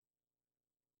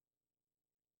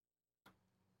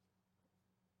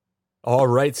All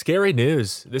right, scary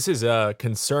news. This is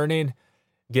concerning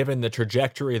given the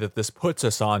trajectory that this puts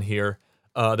us on here.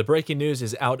 The breaking news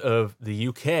is out of the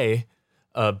UK.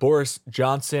 Boris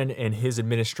Johnson and his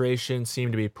administration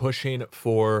seem to be pushing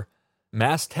for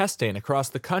mass testing across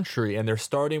the country, and they're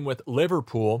starting with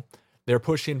Liverpool. They're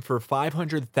pushing for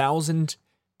 500,000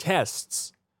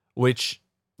 tests, which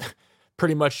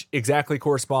pretty much exactly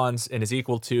corresponds and is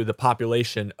equal to the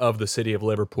population of the city of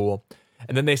Liverpool.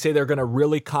 And then they say they're going to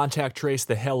really contact trace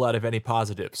the hell out of any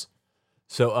positives.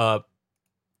 So,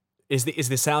 is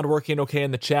the sound working okay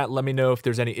in the chat? Let me know if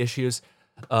there's any issues.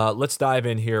 Let's dive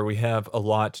in here. We have a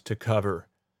lot to cover.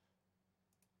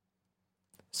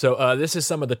 So, this is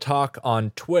some of the talk on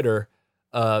Twitter.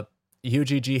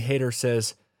 UGG Hater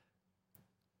says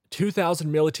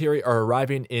 2,000 military are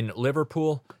arriving in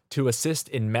Liverpool to assist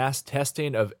in mass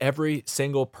testing of every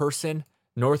single person.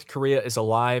 North Korea is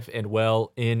alive and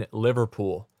well in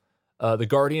Liverpool. The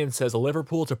Guardian says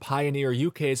Liverpool to pioneer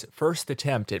UK's first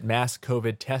attempt at mass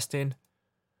COVID testing.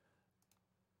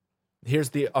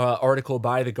 Here's the article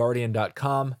by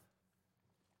theguardian.com.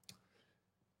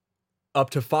 Up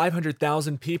to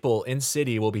 500,000 people in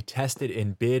city will be tested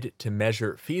in bid to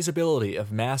measure feasibility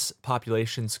of mass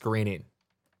population screening.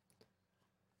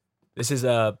 This is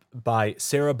by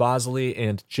Sarah Bosley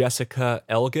and Jessica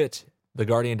Elgett.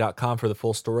 TheGuardian.com for the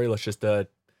full story. Let's just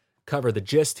cover the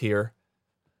gist here.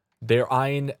 They're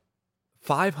eyeing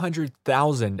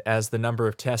 500,000 as the number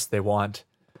of tests they want,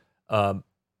 and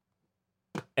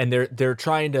they're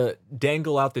trying to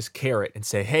dangle out this carrot and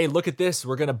say, "Hey, look at this!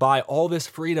 We're going to buy all this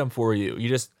freedom for you. You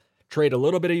just trade a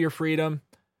little bit of your freedom,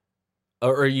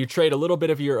 or you trade a little bit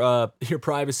of your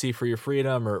privacy for your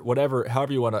freedom, or whatever,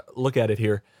 however you want to look at it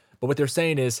here." But what they're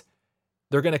saying is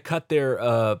they're going to cut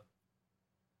their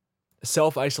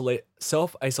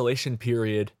self-isolation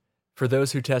period for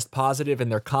those who test positive in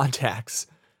their contacts.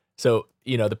 So,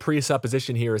 the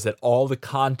presupposition here is that all the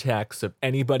contacts of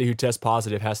anybody who tests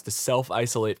positive has to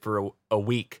self-isolate for a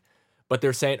week. But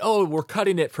they're saying, oh, we're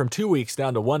cutting it from 2 weeks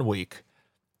down to 1 week.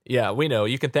 Yeah, we know.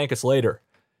 You can thank us later.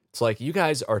 It's like, you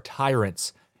guys are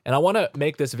tyrants. And I want to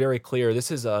make this very clear.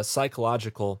 This is a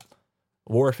psychological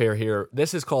warfare here.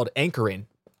 This is called anchoring.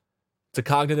 It's a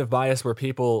cognitive bias where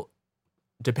people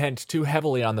depend too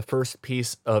heavily on the first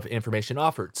piece of information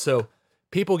offered. So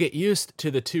people get used to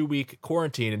the 2-week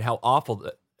quarantine and how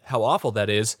awful that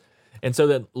is. And so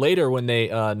that later when they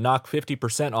knock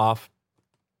 50% off,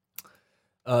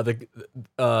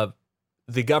 the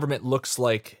government looks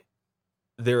like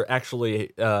they're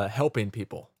actually helping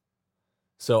people.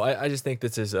 So I just think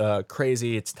this is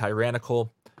crazy. It's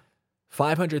tyrannical.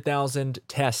 500,000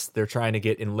 tests they're trying to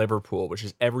get in Liverpool, which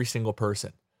is every single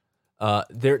person.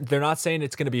 They're not saying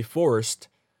it's going to be forced,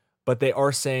 but they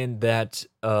are saying that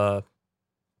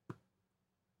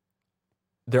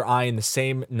they're eyeing the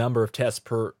same number of tests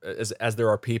as there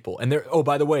are people. And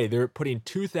by the way, they're putting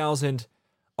 2,000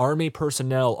 army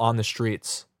personnel on the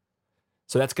streets.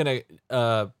 So that's going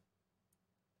to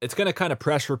it's going to kind of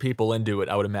pressure people into it,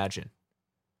 I would imagine.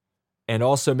 And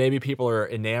also maybe people are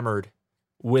enamored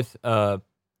with the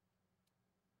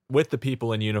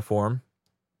people in uniform,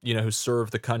 who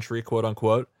serve the country, quote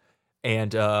unquote,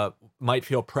 and might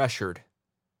feel pressured,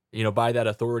 by that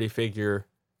authority figure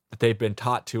that they've been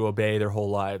taught to obey their whole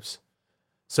lives.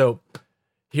 So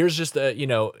here's just a,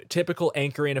 typical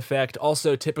anchoring effect,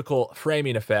 also typical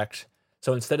framing effect.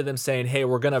 So instead of them saying, hey,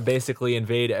 we're going to basically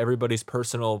invade everybody's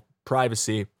personal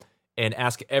privacy and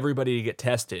ask everybody to get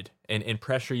tested and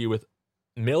pressure you with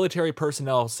military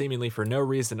personnel seemingly for no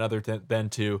reason other than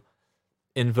to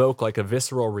invoke like a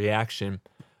visceral reaction.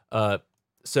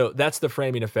 So that's the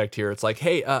framing effect here. It's like,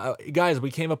 hey, guys,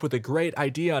 we came up with a great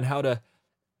idea on how to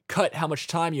cut how much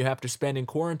time you have to spend in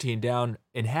quarantine down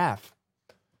in half.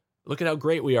 Look at how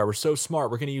great we are. We're so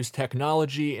smart. We're going to use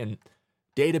technology and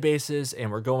databases, and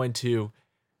we're going to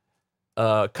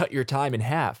cut your time in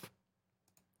half.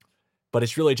 But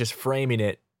it's really just framing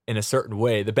it in a certain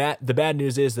way. The bad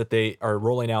news is that they are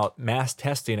rolling out mass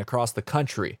testing across the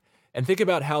country. And think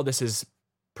about how this has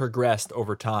progressed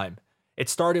over time. It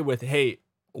started with, hey,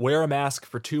 wear a mask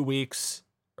for 2 weeks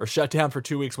or shut down for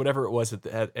 2 weeks, whatever it was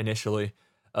initially,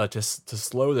 to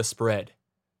slow the spread.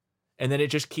 And then it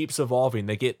just keeps evolving.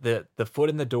 They get the foot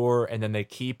in the door, and then they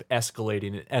keep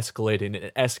escalating and escalating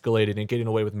and escalating and getting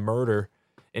away with murder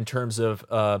in terms of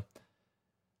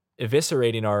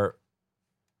eviscerating our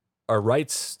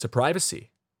rights to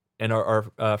privacy and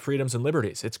our freedoms and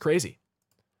liberties. It's crazy.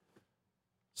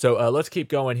 So let's keep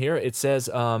going here. It says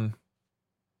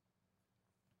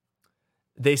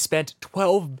they spent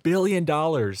 $12 billion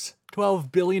on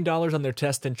their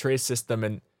test and trace system,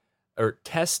 and or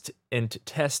test and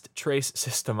test trace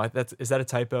system. Is that a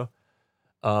typo?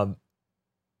 Um,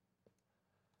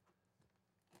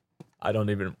 I don't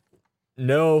even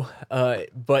know.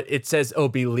 But it says, oh,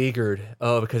 beleaguered.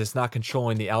 Oh, because it's not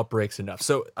controlling the outbreaks enough.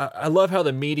 So I love how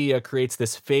the media creates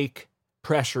this fake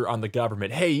pressure on the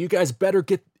government. Hey, you guys better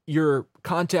get your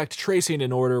contact tracing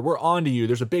in order. We're on to you.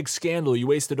 There's a big scandal. You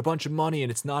wasted a bunch of money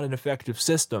and it's not an effective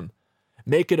system.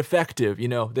 Make it effective.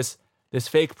 This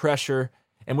fake pressure.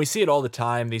 And we see it all the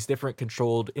time. These different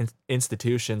controlled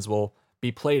institutions will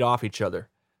be played off each other.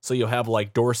 So you'll have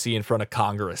like Dorsey in front of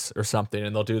Congress or something,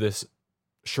 and they'll do this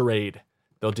charade.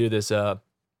 They'll do this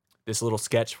little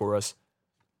sketch for us.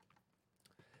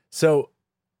 So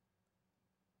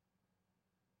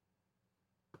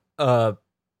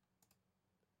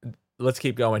let's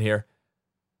keep going here.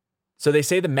 So they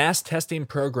say the mass testing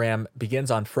program begins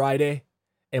on Friday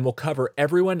and will cover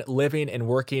everyone living and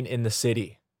working in the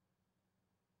city.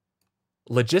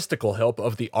 Logistical help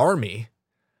of the Army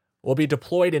will be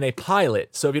deployed in a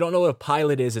pilot. So if you don't know what a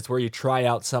pilot is, it's where you try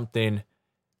out something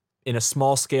in a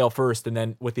small scale first, and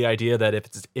then with the idea that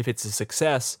if it's a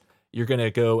success, you're going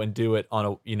to go and do it on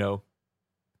a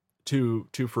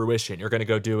to fruition. You're going to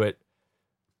go do it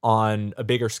on a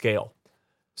bigger scale.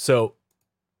 So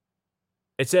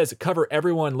it says cover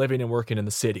everyone living and working in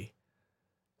the city.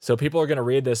 So people are going to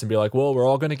read this and be like, well, we're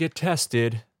all going to get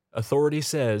tested, authority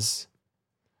says.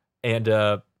 And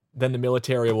then the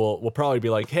military will probably be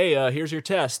like, hey, here's your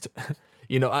test.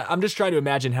 I'm just trying to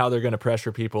imagine how they're going to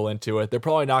pressure people into it. They're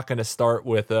probably not going to start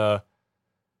with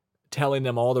telling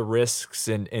them all the risks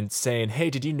and saying, hey,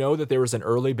 did you know that there was an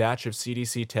early batch of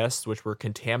CDC tests which were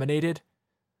contaminated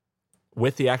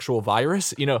with the actual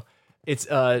virus? It's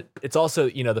also,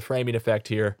 the framing effect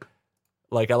here.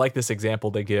 Like, I like this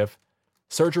example they give.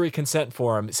 Surgery consent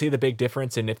form. See the big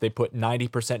difference in if they put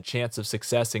 90% chance of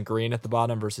success in green at the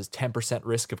bottom versus 10%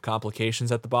 risk of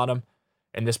complications at the bottom.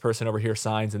 And this person over here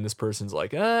signs, and this person's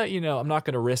like, I'm not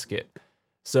going to risk it.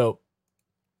 So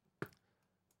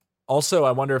also,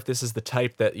 I wonder if this is the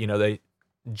type that, they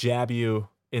jab you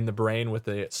in the brain with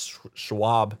a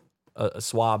swab.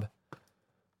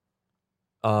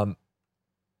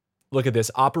 Look at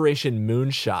this, Operation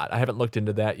Moonshot. I haven't looked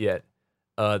into that yet.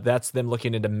 That's them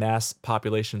looking into mass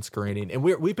population screening. And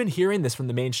we've been hearing this from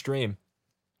the mainstream.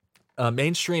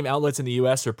 Mainstream outlets in the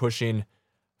U.S. are pushing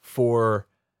for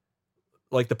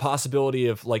like the possibility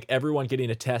of like everyone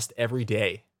getting a test every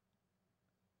day.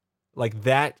 Like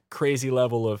that crazy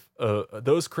level of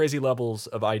those crazy levels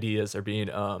of ideas are being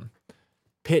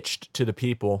pitched to the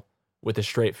people with a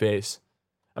straight face.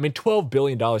 I mean, $12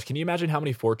 billion. Can you imagine how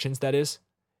many fortunes that is?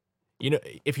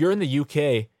 If you're in the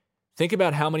UK, think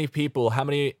about how many people, how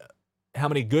many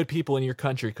good people in your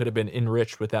country could have been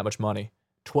enriched with that much money.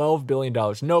 $12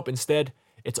 billion. Nope. Instead,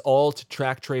 it's all to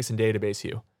track, trace, and database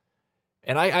you.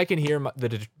 And I can hear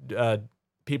the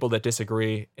people that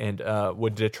disagree and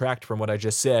would detract from what I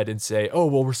just said and say, oh,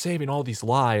 well, we're saving all these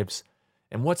lives.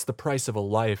 And what's the price of a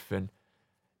life? And,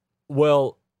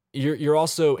 well, you're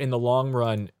also, in the long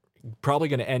run, probably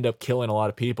going to end up killing a lot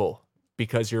of people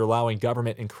because you're allowing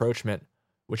government encroachment,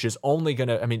 which is only going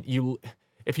to,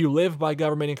 if you live by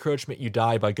government encroachment, you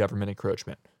die by government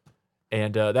encroachment.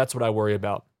 And that's what I worry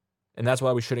about. And that's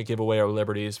why we shouldn't give away our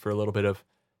liberties for a little bit of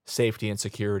safety and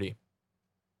security.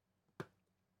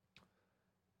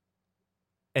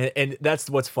 And that's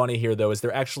what's funny here, though, is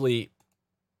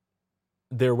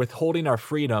they're withholding our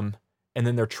freedom, and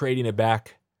then they're trading it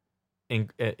back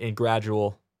in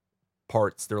gradual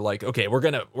parts. They're like, okay, we're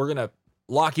gonna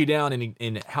lock you down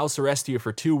and house arrest you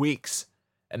for 2 weeks,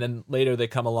 and then later they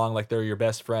come along like they're your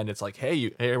best friend. It's like,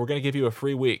 hey, we're gonna give you a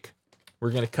free week.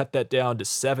 We're gonna cut that down to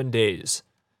 7 days.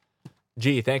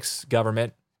 Gee, thanks,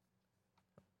 government.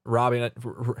 Robbing it.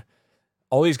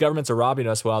 All these governments are robbing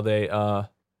us while they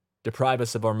deprive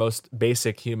us of our most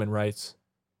basic human rights.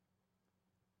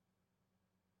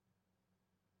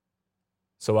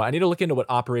 So I need to look into what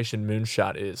Operation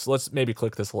Moonshot is. Let's maybe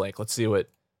click this link. Let's see what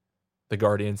The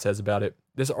Guardian says about it.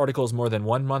 This article is more than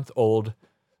 1 month old.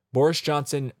 Boris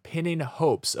Johnson pinning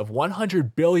hopes of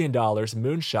 $100 billion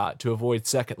moonshot to avoid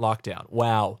second lockdown.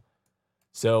 Wow.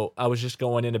 So I was just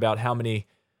going in about how many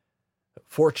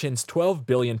fortunes 12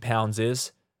 billion pounds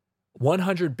is.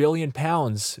 100 billion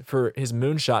pounds for his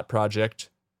moonshot project.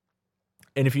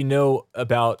 And if you know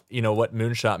about, what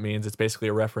moonshot means, it's basically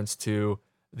a reference to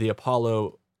the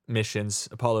Apollo missions,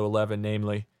 Apollo 11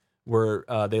 namely, where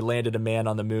they landed a man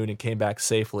on the moon and came back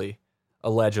safely,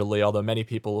 allegedly, although many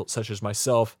people, such as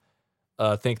myself,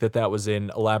 think that was an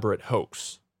elaborate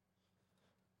hoax.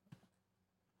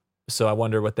 So I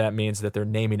wonder what that means that they're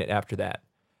naming it after that.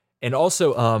 And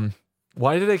also,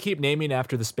 Why do they keep naming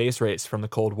after the space race from the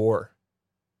Cold War?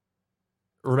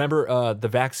 Remember, the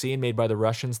vaccine made by the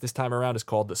Russians this time around is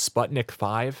called the Sputnik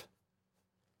 5?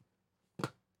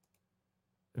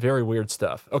 Very weird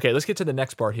stuff. Okay, let's get to the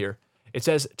next part here. It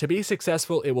says, to be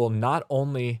successful, it will not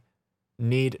only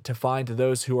need to find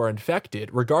those who are infected,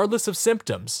 regardless of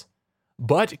symptoms,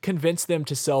 but convince them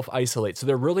to self-isolate. So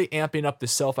they're really amping up the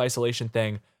self-isolation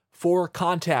thing for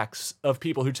contacts of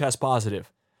people who test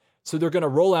positive. So they're going to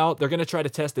roll out, they're going to try to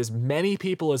test as many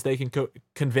people as they can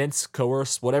convince,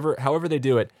 coerce, whatever, however they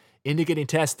do it, into getting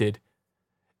tested.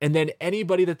 And then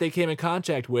anybody that they came in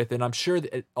contact with, and I'm sure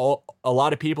that a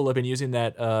lot of people have been using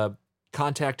that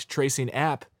contact tracing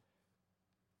app.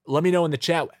 Let me know in the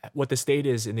chat what the state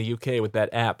is in the UK with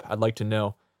that app. I'd like to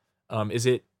know. Is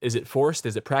it forced?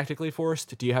 Is it practically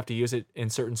forced? Do you have to use it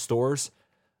in certain stores?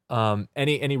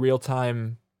 Any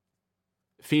real-time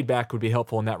feedback would be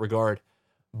helpful in that regard.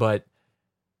 But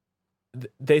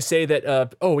they say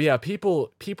that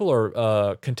people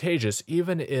are contagious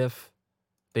even if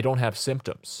they don't have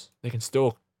symptoms. They can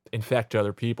still infect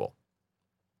other people.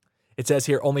 It says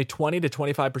here only 20 to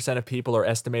 25% of people are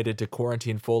estimated to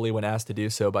quarantine fully when asked to do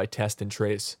so by test and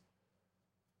trace.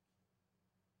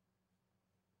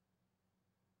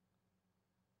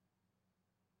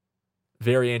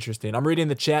 Very interesting. I'm reading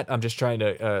the chat. I'm just trying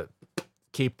to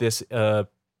keep this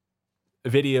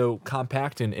video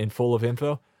compact and full of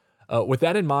info. With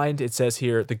that in mind, it says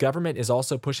here, the government is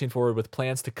also pushing forward with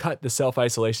plans to cut the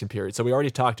self-isolation period. So we already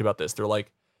talked about this. They're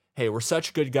like, hey, we're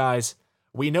such good guys.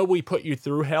 We know we put you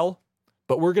through hell,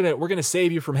 but we're gonna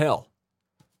save you from hell.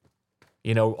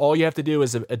 You know, all you have to do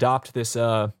is adopt this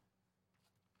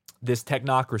this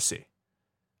technocracy,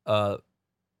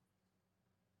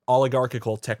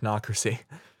 oligarchical technocracy.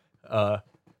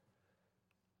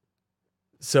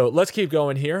 So let's keep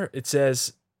going here. It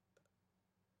says,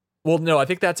 well, no, I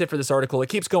think that's it for this article. It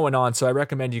keeps going on, so I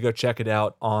recommend you go check it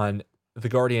out on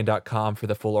theguardian.com for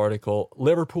the full article.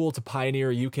 Liverpool to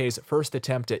pioneer UK's first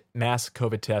attempt at mass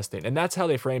COVID testing. And that's how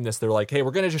they frame this. They're like, hey,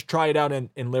 we're going to just try it out in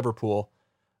Liverpool.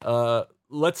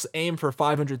 Let's aim for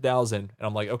 500,000. And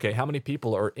I'm like, okay, how many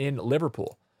people are in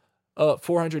Liverpool?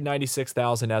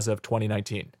 496,000 as of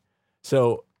 2019.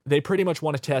 So they pretty much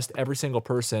want to test every single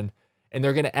person, and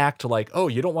they're going to act like, oh,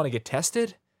 you don't want to get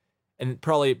tested? And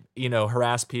probably,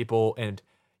 harass people. And,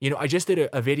 I just did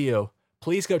a video.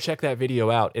 Please go check that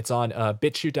video out. It's on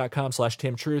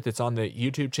bitchute.com/TimTruth. It's on the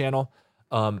YouTube channel.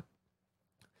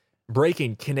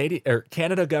 Breaking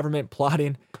Canada government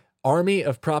plotting army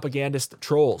of propagandist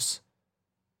trolls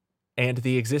and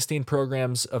the existing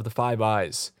programs of the Five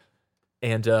Eyes.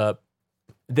 And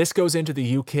this goes into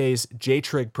the UK's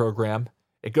JTRIG program.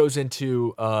 It goes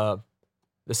into the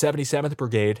 77th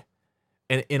Brigade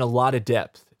in a lot of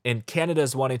depth. And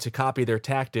Canada's wanting to copy their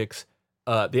tactics.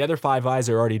 The other Five Eyes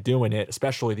are already doing it,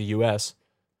 especially the US.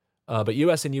 But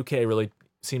US and UK really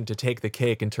seem to take the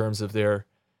cake in terms of their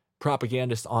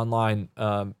propagandist online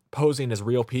posing as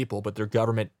real people, but they're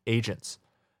government agents.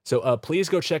 So please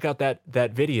go check out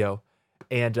that video.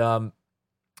 And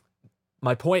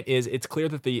my point is, it's clear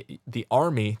that the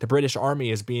army, the British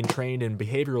Army, is being trained in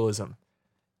behavioralism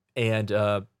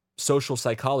and social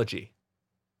psychology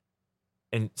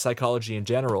and psychology in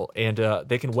general. And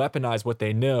they can weaponize what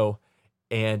they know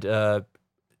and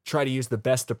try to use the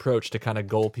best approach to kind of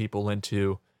gull people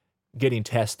into getting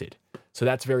tested. So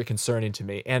that's very concerning to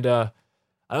me. And I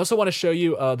also want to show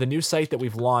you the new site that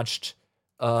we've launched.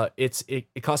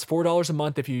 It costs $4 a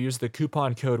month if you use the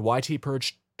coupon code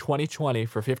YTPurge2020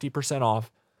 for 50% off.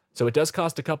 So it does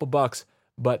cost a couple bucks,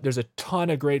 but there's a ton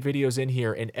of great videos in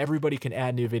here, and everybody can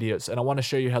add new videos. And I want to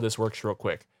show you how this works real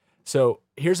quick. So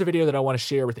here's a video that I want to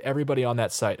share with everybody on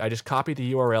that site. I just copied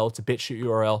the URL. It's a BitChute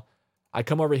URL. I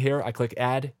come over here. I click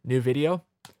Add New Video.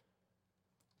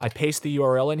 I paste the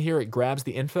URL in here. It grabs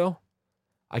the info.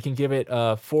 I can give it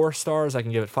 4 stars. I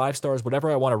can give it 5 stars,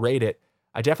 whatever I want to rate it.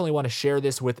 I definitely want to share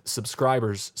this with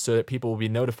subscribers so that people will be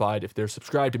notified if they're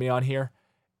subscribed to me on here.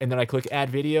 And then I click Add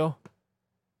Video.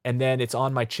 And then it's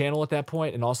on my channel at that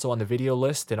point, and also on the video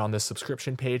list and on the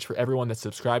subscription page for everyone that's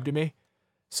subscribed to me.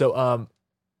 So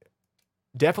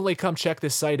definitely come check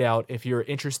this site out if you're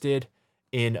interested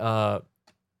in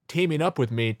teaming up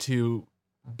with me to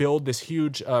build this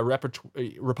huge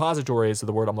repository, is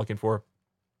the word I'm looking for,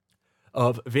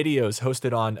 of videos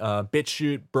hosted on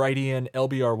BitChute, Brighteon,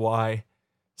 LBRY,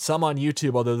 some on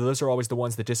YouTube, although those are always the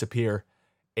ones that disappear.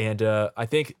 And I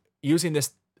think using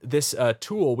this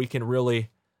tool, we can really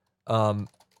come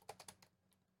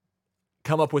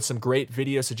up with some great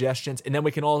video suggestions, and then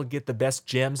we can all get the best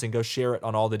gems and go share it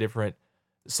on all the different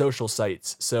social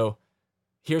sites. So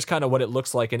here's kind of what it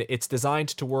looks like, and it's designed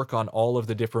to work on all of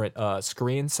the different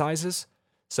screen sizes.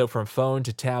 So from phone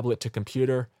to tablet to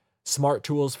computer, smart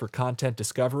tools for content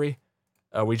discovery.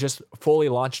 We just fully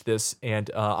launched this, and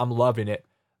I'm loving it.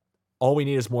 All we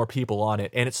need is more people on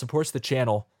it, and it supports the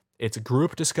channel. It's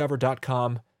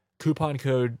groupdiscover.com, coupon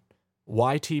code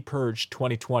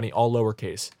YTPurge2020, all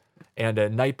lowercase. And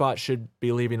Nightbot should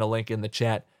be leaving a link in the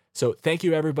chat. So thank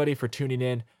you, everybody, for tuning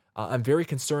in. I'm very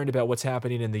concerned about what's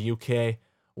happening in the UK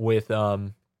with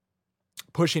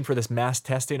pushing for this mass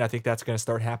testing. I think that's going to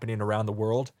start happening around the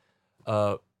world.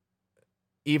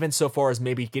 Even so far as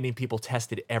maybe getting people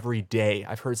tested every day.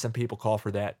 I've heard some people call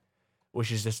for that,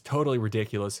 which is just totally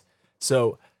ridiculous.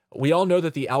 So we all know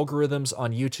that the algorithms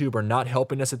on YouTube are not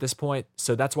helping us at this point.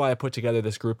 So that's why I put together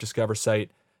this Group Discover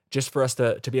site, just for us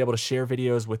to be able to share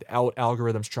videos without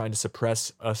algorithms trying to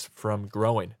suppress us from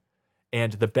growing.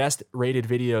 And the best rated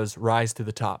videos rise to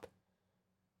the top.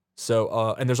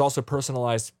 So, and there's also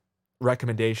personalized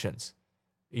recommendations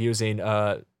using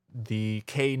the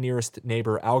K nearest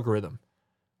neighbor algorithm,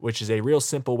 which is a real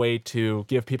simple way to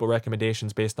give people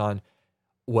recommendations based on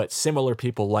what similar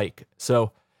people like.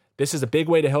 So this is a big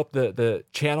way to help the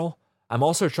channel. I'm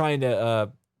also trying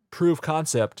to prove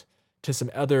concept to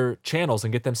some other channels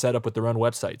and get them set up with their own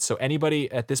websites. So anybody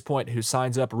at this point who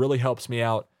signs up really helps me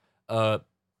out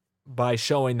by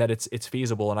showing that it's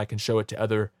feasible, and I can show it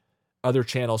to other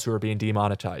channels who are being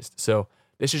demonetized. So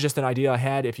this is just an idea I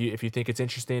had. If you think it's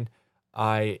interesting,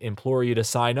 I implore you to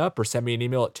sign up or send me an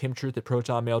email at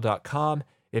timtruth@protonmail.com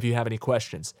if you have any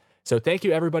questions. So thank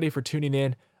you, everybody, for tuning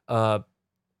in.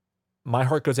 My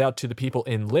heart goes out to the people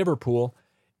in Liverpool.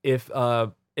 If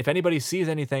anybody sees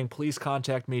anything, please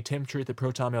contact me,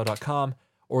 timtruth@protonmail.com,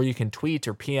 or you can tweet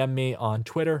or PM me on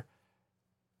Twitter.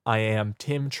 I am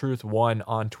TimTruth1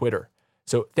 on Twitter.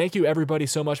 So thank you, everybody,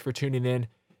 so much for tuning in,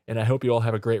 and I hope you all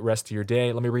have a great rest of your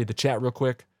day. Let me read the chat real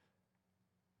quick.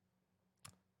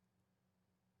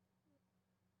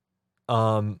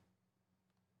 Does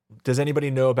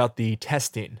anybody know about the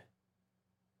testing?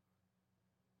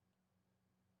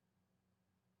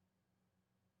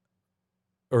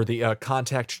 Or the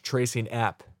contact tracing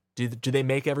app? Do they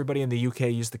make everybody in the UK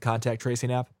use the contact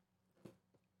tracing app?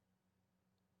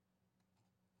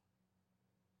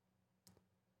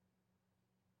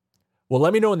 Well,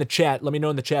 let me know in the chat. Let me know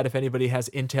in the chat if anybody has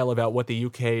intel about what the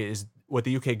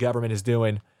UK government is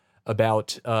doing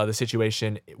about the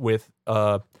situation with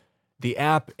the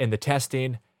app and the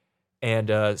testing, and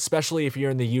especially if you're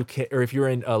in the UK or if you're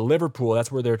in Liverpool, that's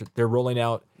where they're rolling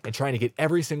out and trying to get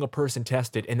every single person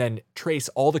tested and then trace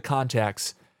all the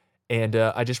contacts. And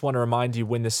I just want to remind you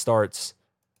when this starts.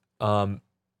 Let's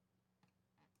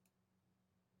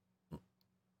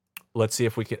see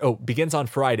if we can. Oh, begins on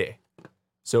Friday.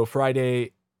 So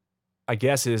Friday, I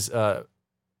guess, is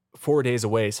 4 days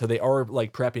away. So they are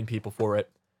like prepping people for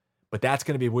it. But that's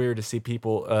going to be weird to see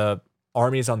people,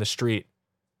 armies on the street,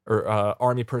 or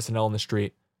army personnel on the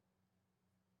street.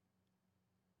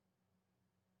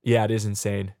 Yeah, it is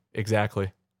insane.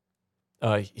 Exactly.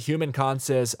 Human Con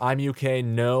says, I'm UK.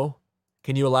 No.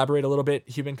 Can you elaborate a little bit,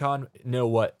 Human Con? No,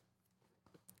 what?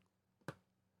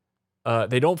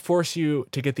 They don't force you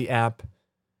to get the app.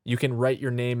 You can write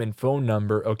your name and phone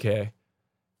number. Okay.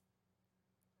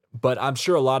 But I'm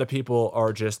sure a lot of people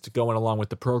are just going along with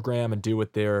the program and do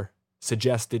what they're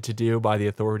suggested to do by the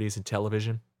authorities in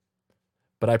television.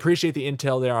 But I appreciate the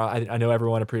intel there. I know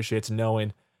everyone appreciates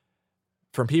knowing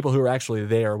from people who are actually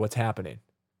there what's happening.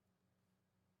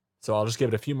 So I'll just give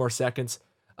it a few more seconds.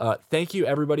 Thank you,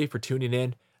 everybody, for tuning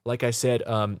in. Like I said,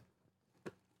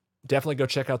 definitely go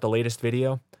check out the latest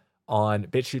video on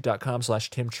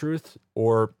bitchute.com/TimTruth,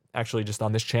 or actually just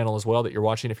on this channel as well that you're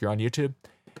watching if you're on YouTube.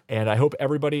 And I hope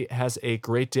everybody has a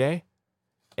great day,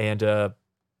 and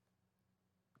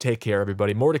take care,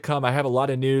 everybody. More to come. I have a lot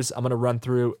of news I'm going to run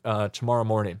through tomorrow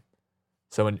morning,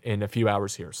 so in a few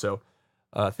hours here. So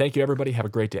thank you, everybody. Have a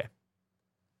great day.